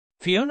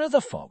Fiona the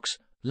Fox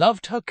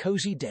loved her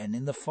cozy den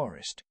in the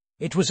forest.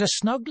 It was a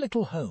snug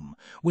little home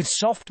with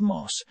soft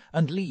moss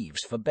and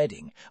leaves for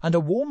bedding and a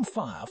warm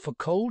fire for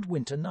cold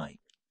winter nights.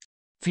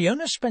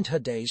 Fiona spent her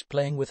days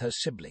playing with her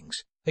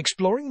siblings,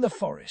 exploring the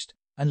forest,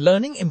 and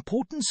learning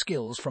important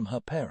skills from her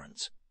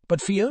parents.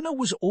 But Fiona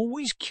was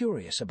always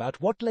curious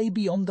about what lay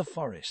beyond the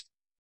forest.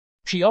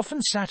 She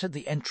often sat at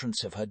the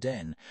entrance of her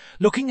den,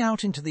 looking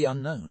out into the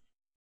unknown.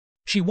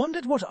 She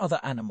wondered what other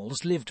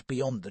animals lived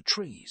beyond the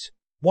trees,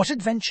 what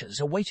adventures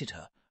awaited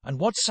her, and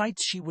what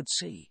sights she would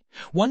see.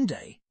 One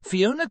day,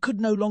 Fiona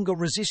could no longer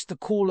resist the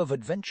call of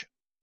adventure.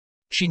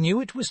 She knew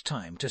it was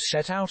time to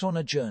set out on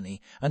a journey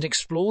and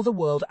explore the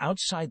world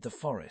outside the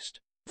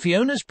forest.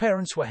 Fiona's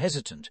parents were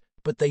hesitant,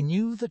 but they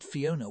knew that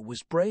Fiona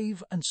was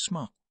brave and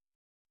smart.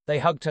 They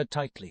hugged her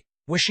tightly,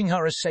 wishing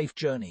her a safe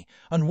journey,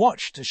 and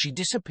watched as she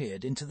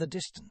disappeared into the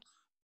distance.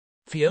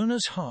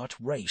 Fiona's heart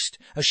raced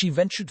as she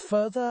ventured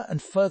further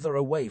and further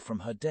away from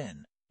her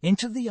den,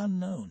 into the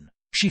unknown.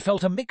 She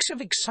felt a mix of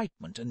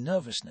excitement and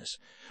nervousness,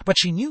 but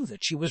she knew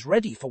that she was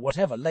ready for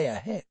whatever lay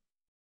ahead.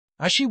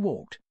 As she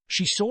walked,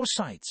 she saw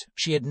sights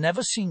she had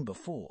never seen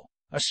before: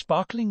 a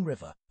sparkling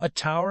river, a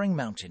towering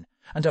mountain,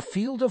 and a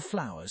field of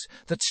flowers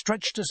that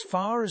stretched as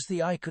far as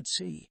the eye could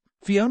see.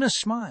 Fiona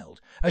smiled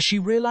as she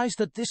realized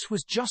that this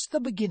was just the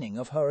beginning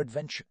of her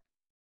adventure.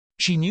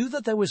 She knew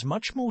that there was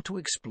much more to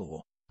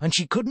explore, and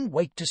she couldn't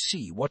wait to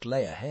see what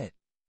lay ahead.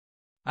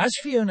 As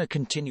Fiona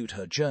continued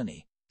her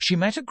journey, she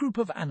met a group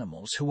of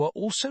animals who were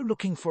also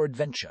looking for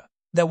adventure.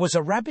 There was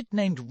a rabbit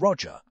named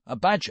Roger, a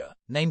badger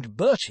named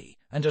Bertie,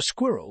 and a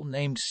squirrel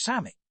named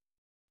Sammy.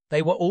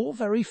 They were all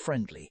very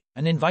friendly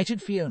and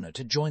invited Fiona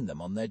to join them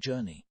on their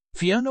journey.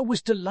 Fiona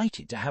was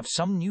delighted to have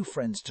some new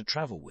friends to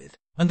travel with,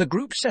 and the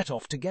group set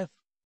off together.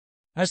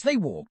 As they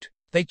walked,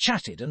 they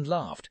chatted and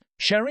laughed,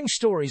 sharing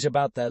stories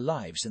about their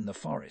lives in the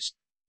forest.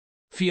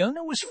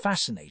 Fiona was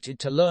fascinated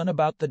to learn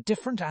about the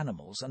different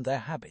animals and their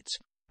habits,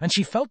 and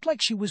she felt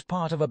like she was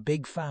part of a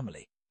big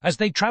family. As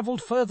they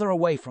traveled further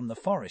away from the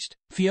forest,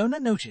 Fiona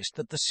noticed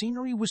that the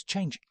scenery was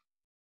changing.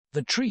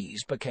 The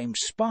trees became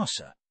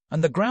sparser,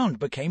 and the ground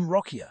became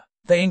rockier.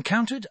 They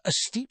encountered a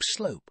steep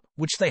slope,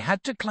 which they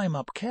had to climb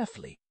up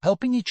carefully,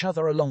 helping each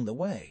other along the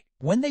way.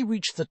 When they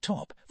reached the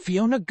top,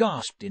 Fiona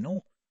gasped in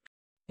awe.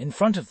 In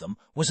front of them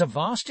was a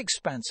vast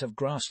expanse of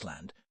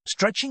grassland,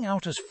 stretching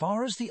out as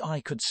far as the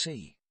eye could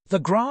see. The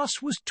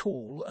grass was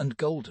tall and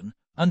golden,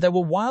 and there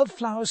were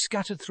wildflowers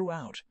scattered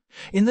throughout.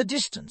 In the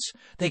distance,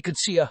 they could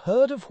see a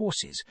herd of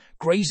horses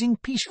grazing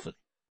peacefully.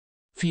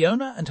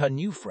 Fiona and her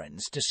new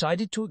friends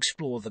decided to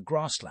explore the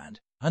grassland,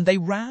 and they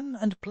ran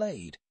and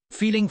played.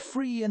 Feeling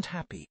free and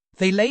happy,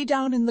 they lay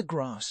down in the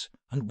grass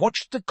and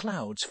watched the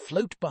clouds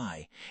float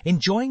by,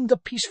 enjoying the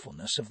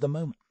peacefulness of the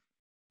moment.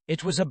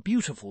 It was a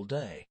beautiful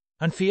day,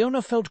 and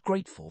Fiona felt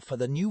grateful for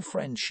the new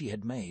friends she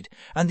had made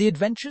and the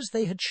adventures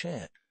they had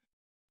shared.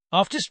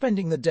 After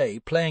spending the day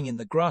playing in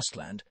the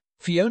grassland,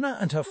 Fiona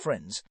and her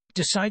friends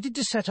decided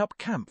to set up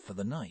camp for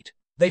the night.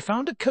 They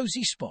found a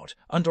cozy spot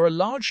under a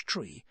large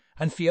tree,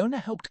 and Fiona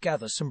helped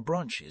gather some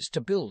branches to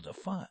build a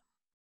fire.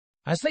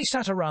 As they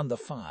sat around the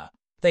fire,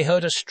 they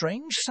heard a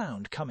strange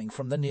sound coming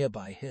from the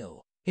nearby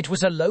hill. It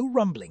was a low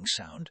rumbling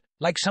sound,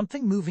 like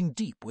something moving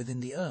deep within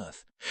the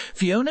earth.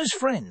 Fiona's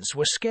friends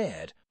were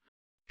scared.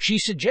 She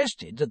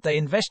suggested that they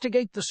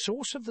investigate the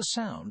source of the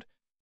sound.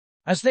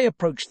 As they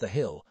approached the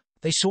hill,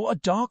 they saw a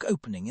dark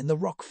opening in the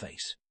rock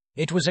face.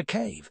 It was a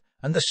cave,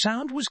 and the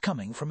sound was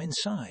coming from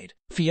inside.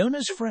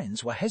 Fiona's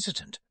friends were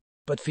hesitant,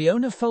 but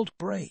Fiona felt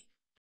brave.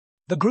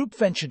 The group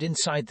ventured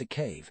inside the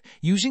cave,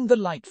 using the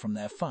light from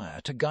their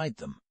fire to guide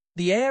them.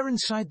 The air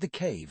inside the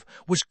cave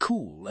was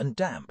cool and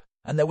damp,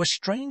 and there were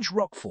strange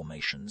rock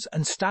formations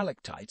and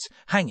stalactites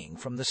hanging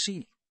from the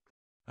ceiling.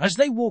 As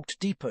they walked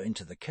deeper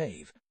into the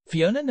cave,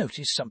 Fiona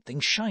noticed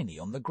something shiny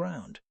on the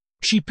ground.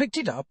 She picked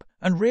it up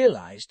and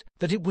realized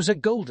that it was a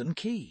golden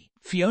key.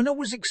 Fiona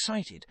was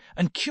excited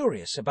and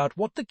curious about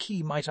what the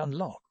key might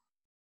unlock.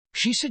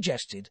 She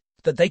suggested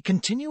that they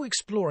continue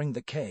exploring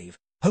the cave,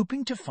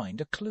 hoping to find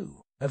a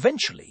clue.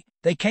 Eventually,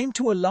 they came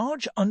to a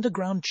large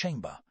underground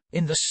chamber.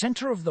 In the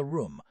center of the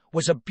room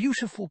was a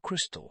beautiful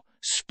crystal,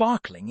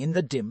 sparkling in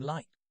the dim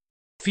light.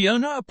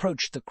 Fiona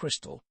approached the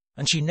crystal,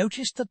 and she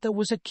noticed that there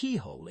was a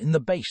keyhole in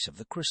the base of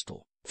the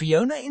crystal.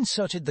 Fiona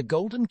inserted the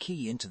golden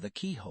key into the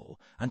keyhole,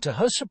 and to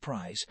her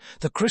surprise,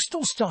 the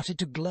crystal started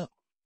to glow.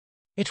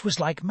 It was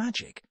like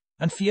magic,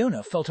 and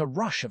Fiona felt a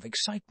rush of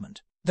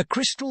excitement. The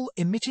crystal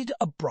emitted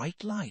a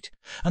bright light,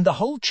 and the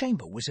whole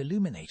chamber was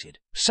illuminated.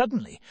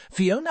 Suddenly,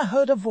 Fiona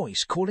heard a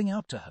voice calling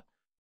out to her.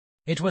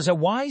 It was a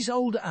wise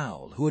old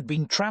owl who had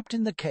been trapped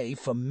in the cave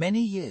for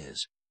many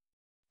years.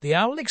 The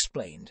owl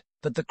explained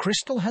that the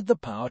crystal had the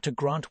power to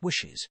grant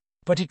wishes,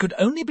 but it could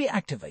only be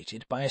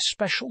activated by a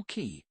special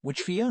key which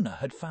Fiona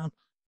had found.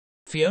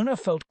 Fiona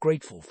felt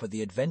grateful for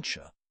the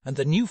adventure and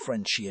the new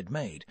friends she had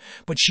made,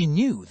 but she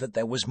knew that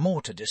there was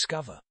more to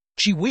discover.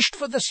 She wished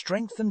for the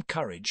strength and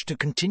courage to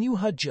continue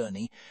her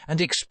journey and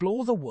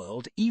explore the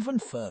world even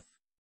further.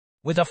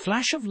 With a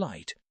flash of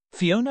light,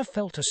 Fiona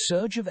felt a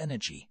surge of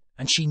energy,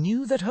 and she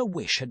knew that her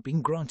wish had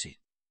been granted.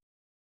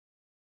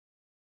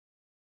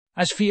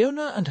 As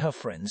Fiona and her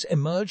friends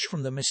emerged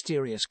from the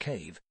mysterious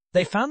cave,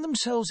 they found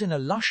themselves in a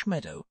lush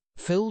meadow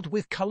filled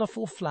with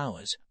colourful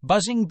flowers,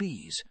 buzzing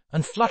bees,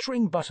 and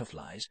fluttering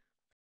butterflies.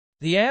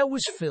 The air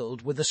was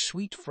filled with a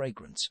sweet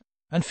fragrance,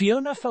 and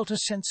Fiona felt a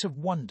sense of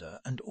wonder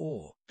and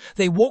awe.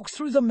 They walked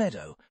through the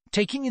meadow,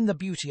 taking in the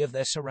beauty of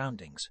their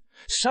surroundings.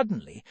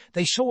 Suddenly,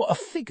 they saw a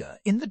figure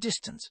in the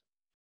distance.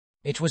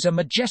 It was a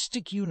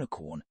majestic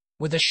unicorn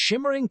with a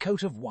shimmering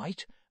coat of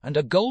white and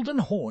a golden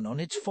horn on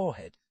its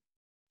forehead.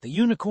 The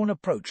unicorn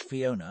approached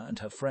Fiona and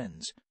her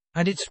friends,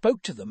 and it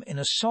spoke to them in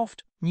a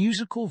soft,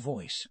 musical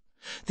voice.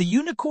 The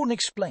unicorn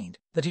explained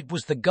that it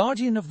was the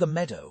guardian of the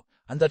meadow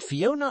and that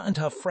Fiona and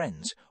her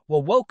friends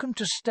were welcome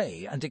to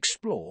stay and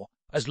explore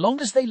as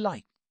long as they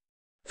liked.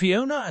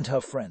 Fiona and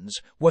her friends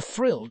were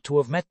thrilled to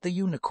have met the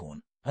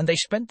unicorn, and they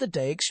spent the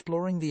day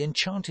exploring the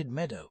enchanted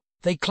meadow.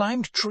 They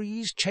climbed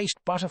trees, chased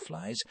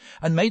butterflies,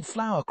 and made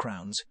flower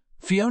crowns.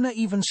 Fiona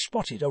even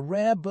spotted a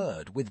rare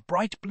bird with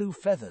bright blue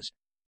feathers.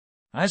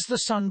 As the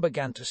sun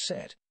began to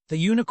set, the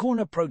unicorn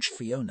approached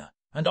Fiona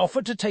and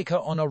offered to take her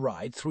on a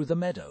ride through the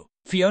meadow.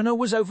 Fiona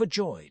was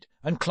overjoyed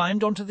and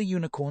climbed onto the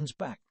unicorn's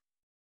back.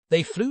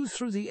 They flew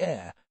through the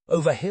air,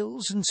 over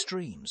hills and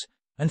streams,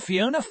 and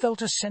Fiona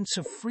felt a sense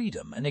of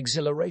freedom and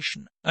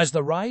exhilaration. As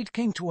the ride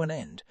came to an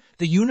end,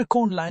 the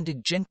unicorn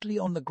landed gently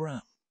on the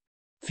ground.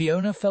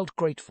 Fiona felt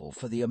grateful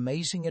for the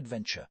amazing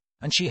adventure,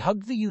 and she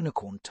hugged the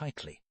unicorn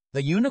tightly.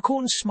 The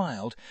unicorn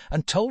smiled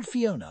and told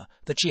Fiona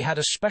that she had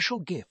a special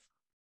gift.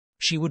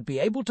 She would be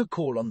able to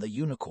call on the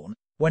unicorn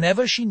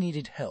whenever she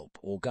needed help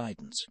or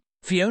guidance.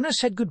 Fiona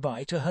said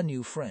goodbye to her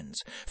new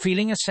friends,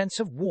 feeling a sense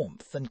of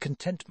warmth and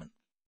contentment.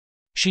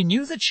 She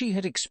knew that she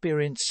had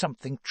experienced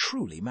something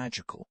truly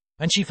magical,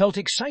 and she felt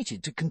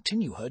excited to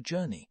continue her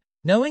journey,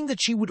 knowing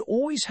that she would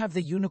always have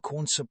the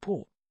unicorn's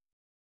support.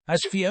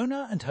 As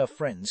Fiona and her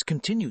friends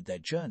continued their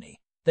journey,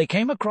 they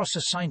came across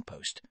a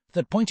signpost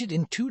that pointed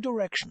in two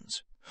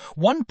directions.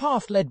 One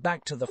path led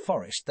back to the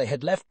forest they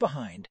had left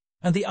behind,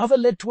 and the other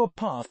led to a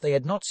path they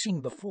had not seen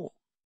before.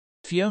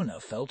 Fiona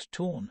felt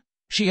torn.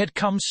 She had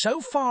come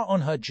so far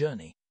on her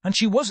journey, and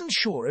she wasn't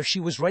sure if she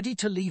was ready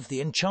to leave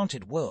the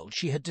enchanted world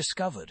she had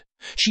discovered.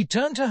 She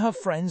turned to her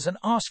friends and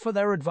asked for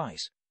their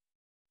advice.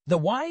 The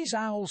wise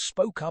owl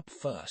spoke up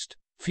first.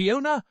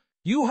 "Fiona,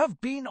 you have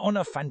been on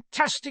a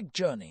fantastic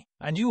journey,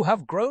 and you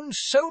have grown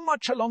so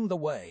much along the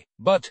way.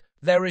 But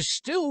there is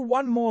still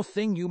one more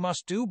thing you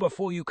must do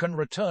before you can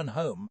return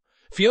home."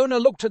 Fiona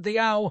looked at the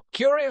owl,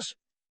 curious.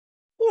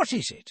 "What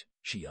is it?"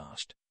 she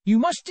asked. "You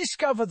must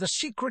discover the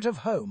secret of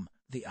home,"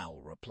 the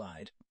owl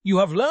replied. "You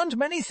have learned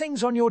many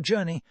things on your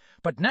journey,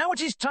 but now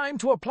it is time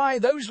to apply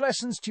those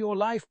lessons to your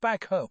life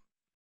back home."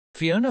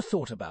 Fiona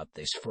thought about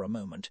this for a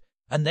moment,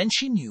 and then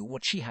she knew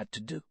what she had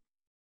to do.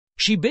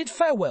 She bid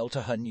farewell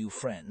to her new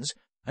friends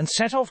and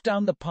set off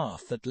down the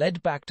path that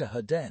led back to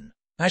her den.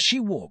 As she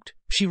walked,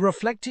 she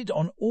reflected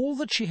on all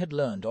that she had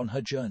learned on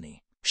her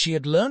journey. She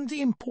had learned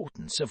the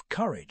importance of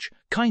courage,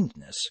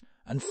 kindness,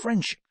 and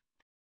friendship.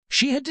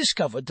 She had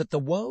discovered that the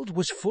world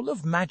was full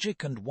of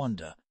magic and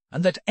wonder,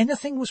 and that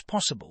anything was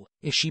possible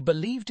if she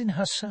believed in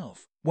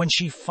herself. When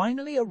she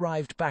finally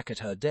arrived back at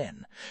her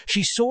den,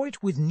 she saw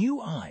it with new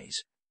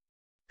eyes.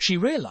 She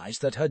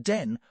realized that her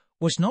den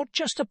was not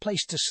just a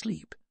place to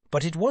sleep,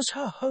 but it was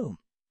her home.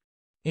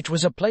 It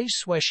was a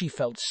place where she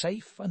felt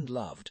safe and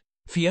loved.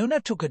 Fiona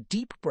took a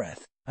deep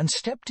breath and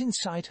stepped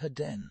inside her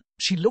den.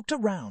 She looked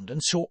around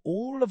and saw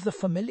all of the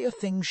familiar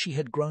things she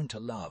had grown to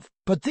love,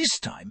 but this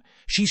time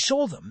she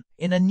saw them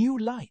in a new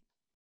light.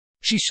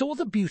 She saw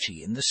the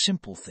beauty in the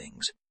simple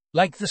things,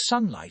 like the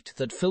sunlight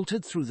that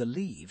filtered through the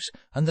leaves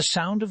and the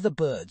sound of the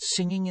birds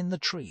singing in the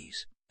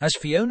trees. As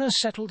Fiona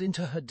settled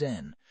into her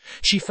den,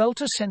 she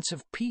felt a sense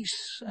of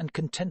peace and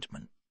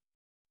contentment.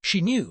 She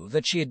knew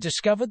that she had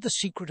discovered the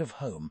secret of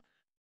home.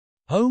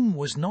 Home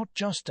was not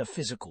just a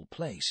physical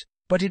place,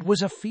 but it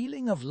was a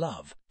feeling of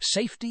love,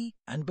 safety,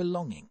 and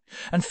belonging.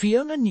 And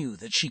Fiona knew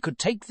that she could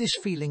take this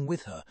feeling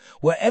with her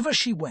wherever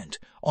she went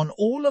on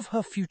all of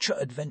her future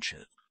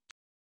adventures.